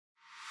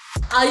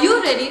Are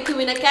you ready to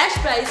win a cash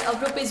prize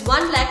of rupees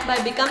 1 lakh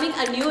by becoming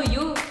a new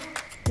you?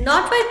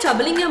 Not by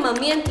troubling your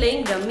mummy and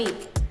playing rummy.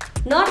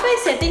 Not by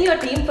setting your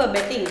team for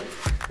betting.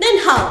 Then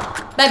how?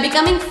 By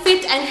becoming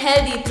fit and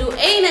healthy through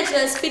A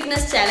Naturals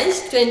Fitness Challenge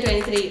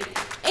 2023.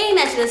 A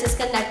Naturals is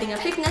conducting a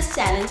fitness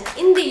challenge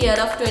in the year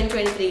of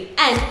 2023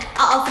 and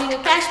are offering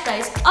a cash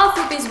prize of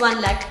rupees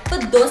 1 lakh for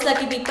those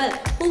lucky people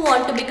who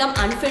want to become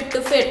unfit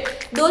to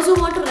fit, those who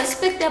want to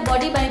respect their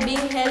body by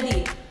being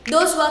healthy,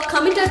 those who are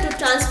committed to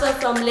transfer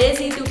from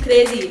lazy to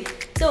crazy.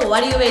 So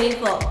what are you waiting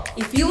for?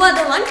 If you are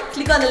the one,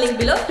 click on the link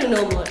below to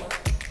know more.